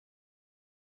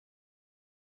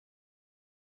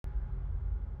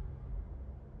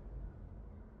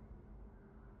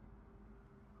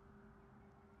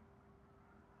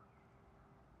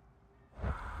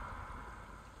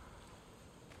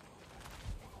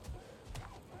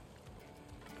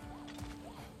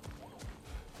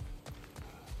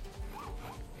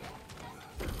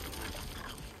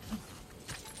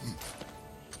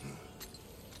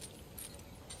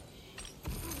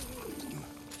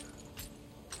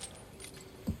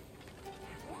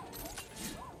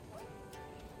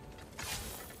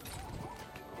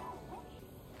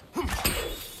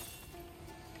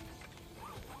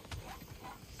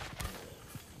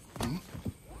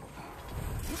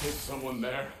someone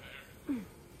there?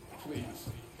 Please.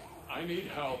 I need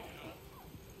help.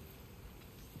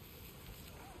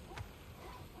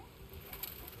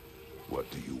 What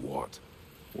do you want?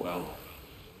 Well,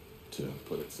 to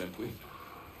put it simply,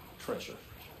 treasure.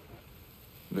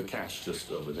 The cache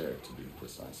just over there, to be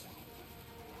precise.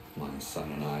 My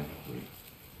son and I,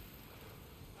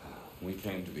 we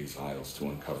came to these isles to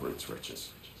uncover its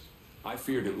riches. I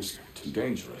feared it was too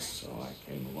dangerous, so I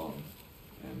came along,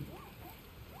 and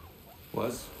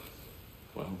was,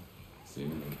 well,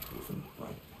 seemingly proven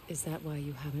right. Is that why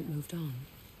you haven't moved on?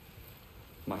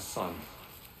 My son,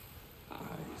 I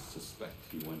suspect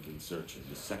he went in search of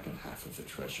the second half of the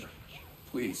treasure.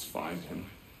 Please find him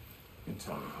and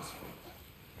tell me his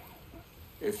fate.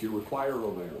 If you require a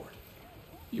reward,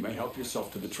 you may help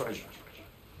yourself to the treasure.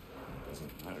 It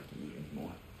doesn't matter to me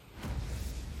anymore.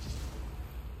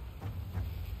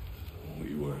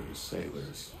 We were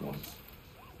sailors once.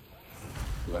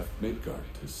 Left Midgard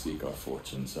to seek our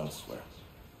fortunes elsewhere.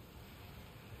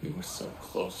 We were so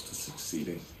close to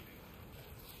succeeding.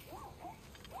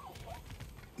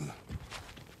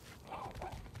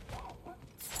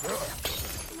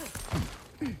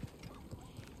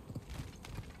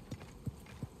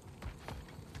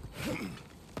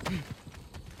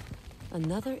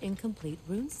 Another incomplete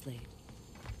rune slate.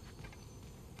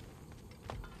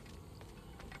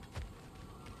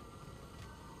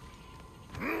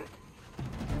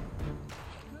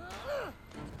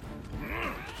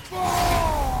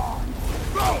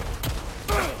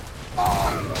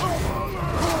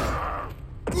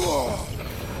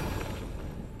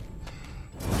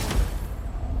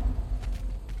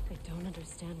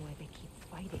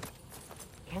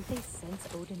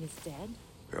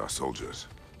 They are soldiers.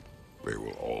 They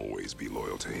will always be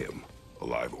loyal to him,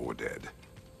 alive or dead.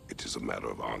 It is a matter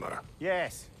of honor.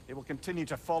 Yes, they will continue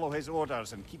to follow his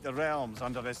orders and keep the realms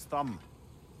under his thumb.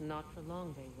 Not for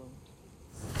long, they won't.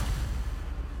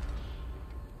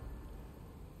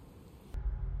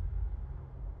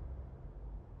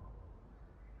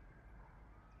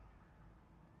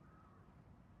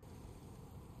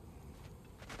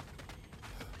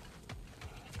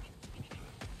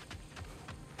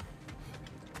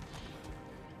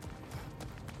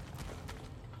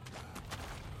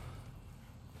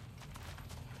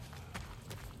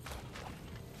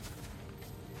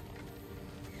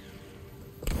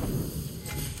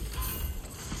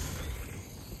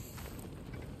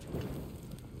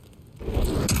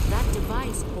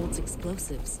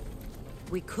 Explosives.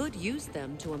 We could use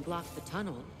them to unblock the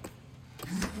tunnel.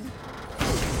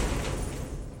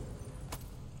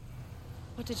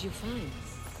 What did you find?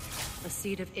 A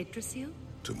seed of Yggdrasil?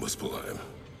 To Muspelheim.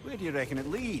 Where do you reckon it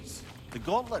leads? The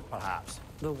gauntlet, perhaps?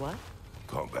 The what?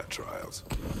 Combat trials.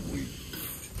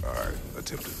 I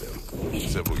attempted them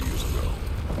several years ago.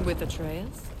 With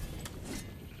Atreus?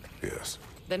 Yes.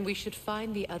 Then we should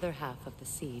find the other half of the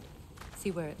seed.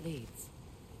 See where it leads.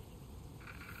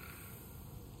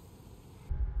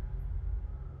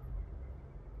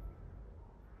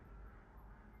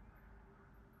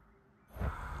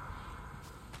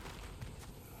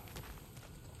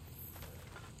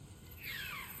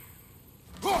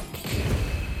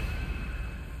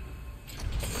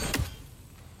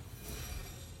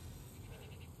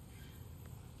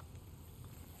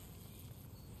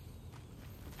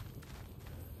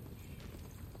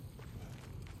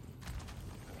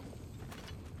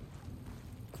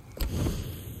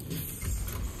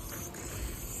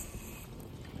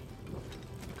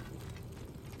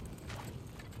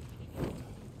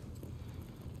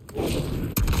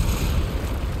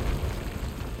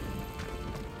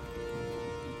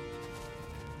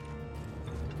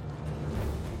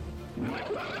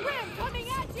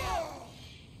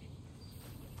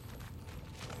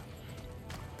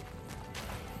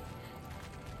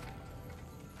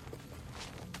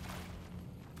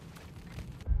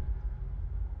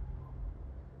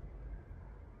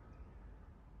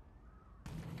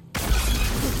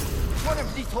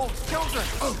 These holes children!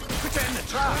 Oh, put it in the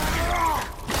trap!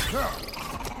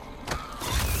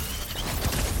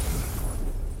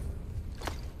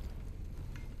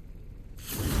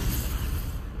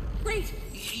 Great!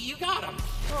 You got him!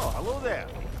 Oh, hello there.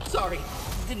 Sorry,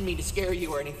 didn't mean to scare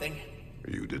you or anything.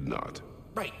 You did not.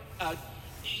 Right,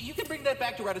 you can bring that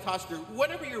back to Ratatoskru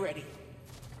whenever you're ready.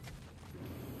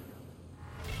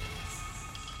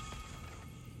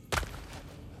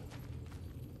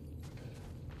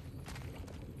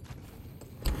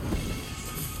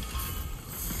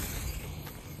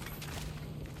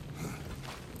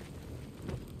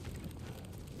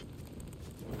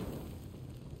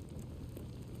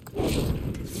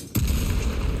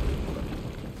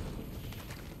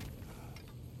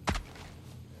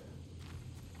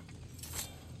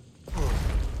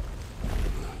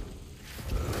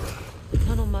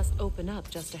 must open up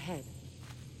just ahead.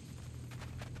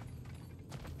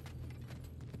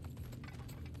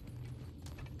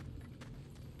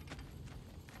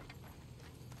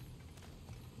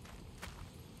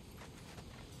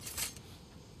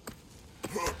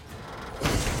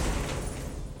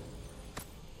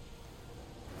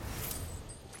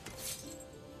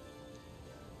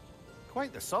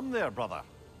 Quite the sum there, brother.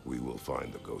 We will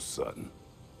find the ghost son.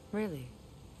 Really?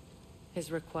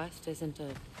 His request isn't a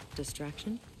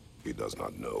distraction? He does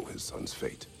not know his son's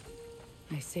fate.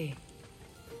 I see.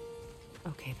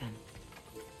 Okay then.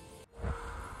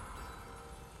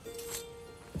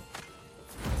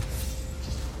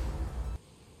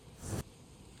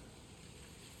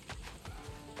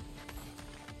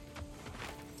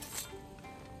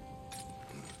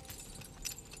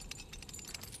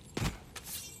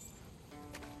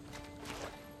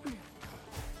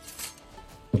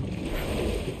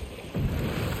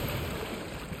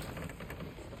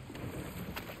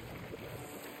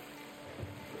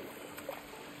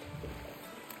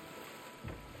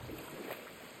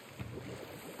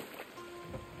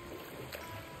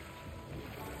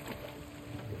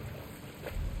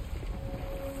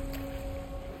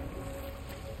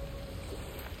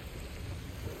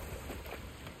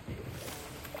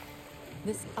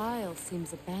 This isle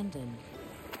seems abandoned.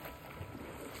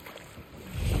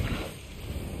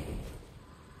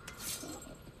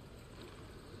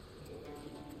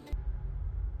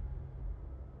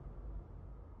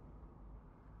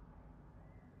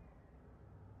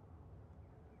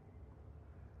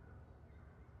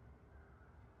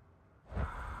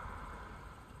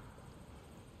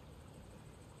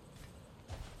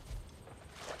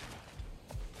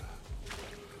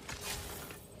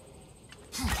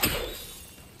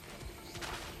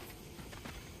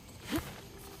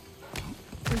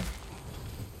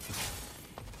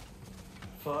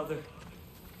 Father,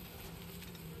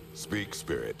 Speak,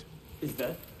 Spirit. is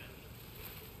that...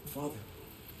 Father,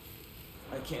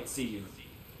 I can't see you.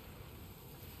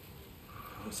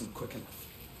 I wasn't quick enough.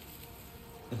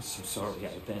 I'm so sorry I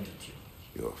abandoned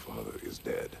you. Your father is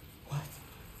dead. What?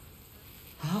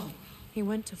 How? He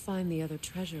went to find the other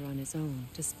treasure on his own,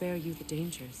 to spare you the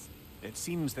dangers. It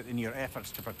seems that in your efforts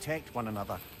to protect one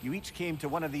another, you each came to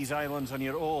one of these islands on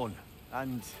your own,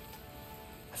 and...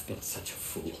 I've been such a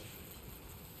fool.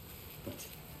 But...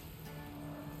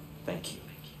 thank you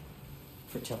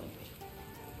for telling me.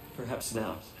 Perhaps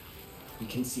now we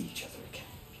can see each other again.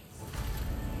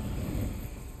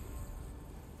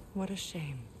 What a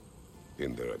shame.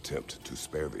 In their attempt to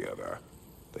spare the other,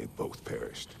 they both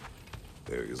perished.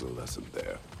 There is a lesson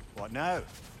there. What now?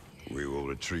 We will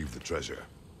retrieve the treasure,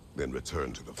 then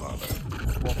return to the father.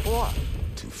 What for?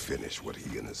 To finish what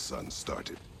he and his son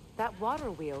started. That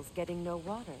water wheel's getting no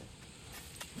water.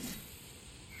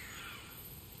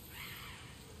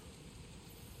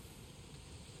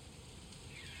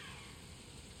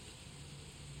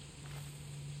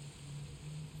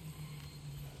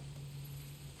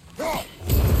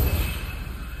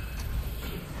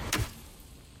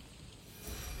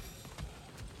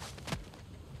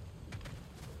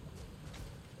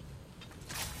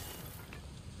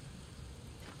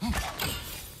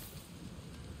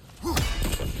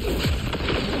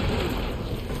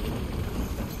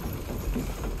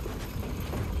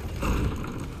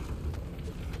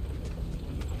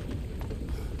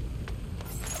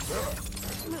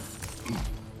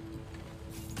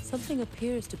 Something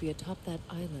appears to be atop that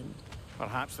island.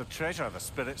 Perhaps the treasure the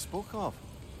spirit spoke of.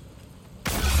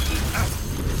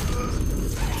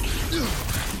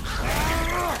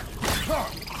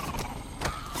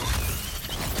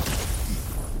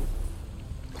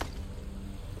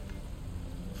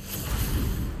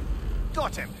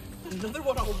 Got him! Another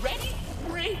one already?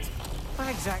 Great!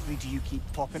 Why exactly do you keep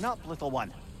popping up, little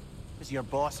one? Does your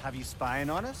boss have you spying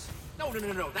on us? No,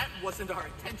 that wasn't our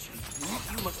intention.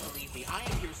 You must believe me, I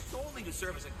am here solely to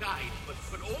serve as a guide, but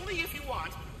only if you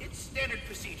want. It's standard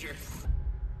procedure.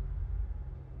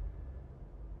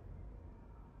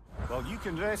 Well, you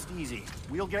can rest easy.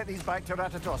 We'll get these back to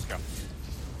Ratatoska.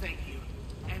 Thank you.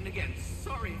 And again,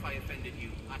 sorry if I offended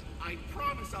you. I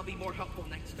promise I'll be more helpful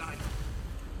next time.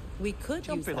 We could use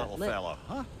Jumpy that little lift. fella,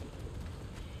 huh?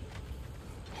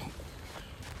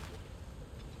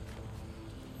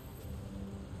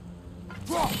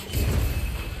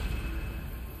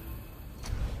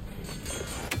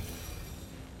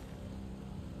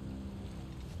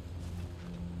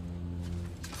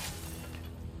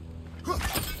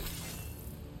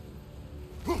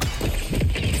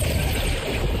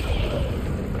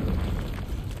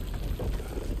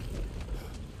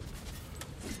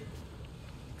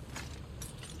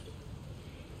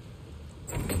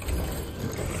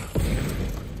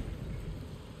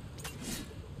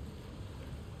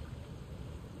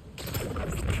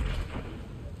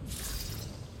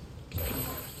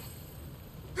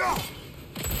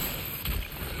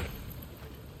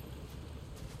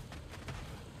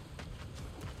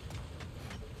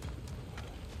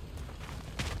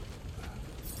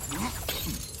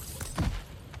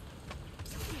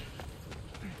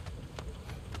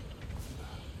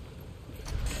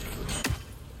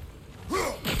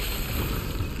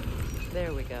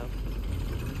 go.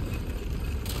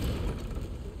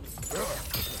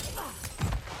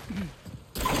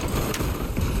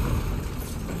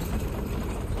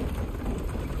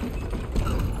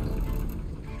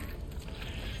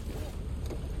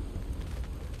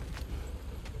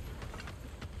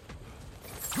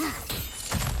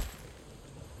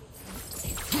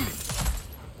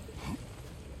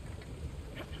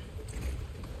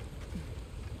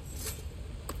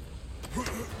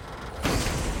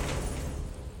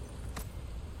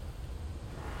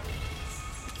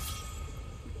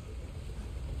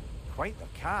 Quite the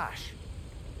cache.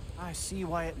 I see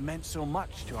why it meant so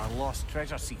much to our lost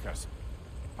treasure seekers.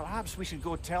 Perhaps we should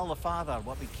go tell the father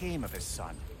what became of his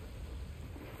son.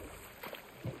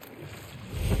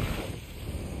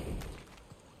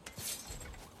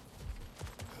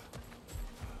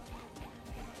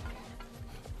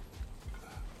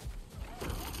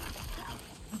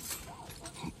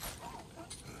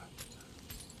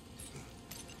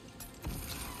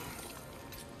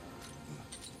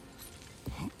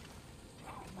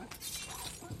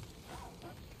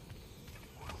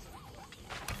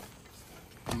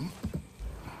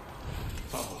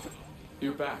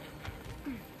 You're back.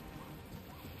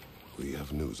 We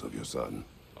have news of your son.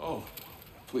 Oh,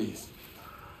 please,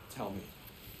 tell me.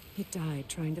 He died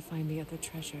trying to find the other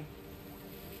treasure.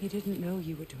 He didn't know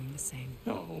you were doing the same.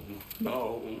 No,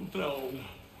 no, no.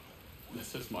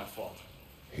 This is my fault.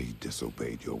 He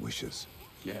disobeyed your wishes.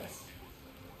 Yes,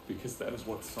 because that is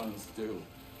what sons do.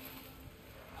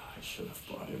 I should have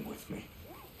brought him with me.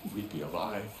 We'd be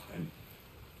alive and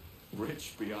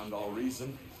rich beyond all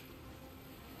reason.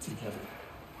 Together.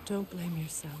 Don't blame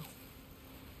yourself.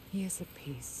 He is at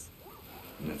peace.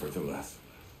 Nevertheless,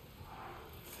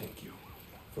 thank you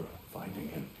for finding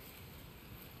him.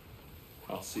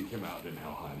 I'll seek him out in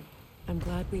Helheim. I'm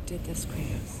glad we did this,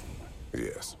 Kratos.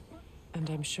 Yes. And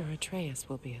I'm sure Atreus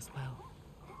will be as well.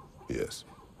 Yes.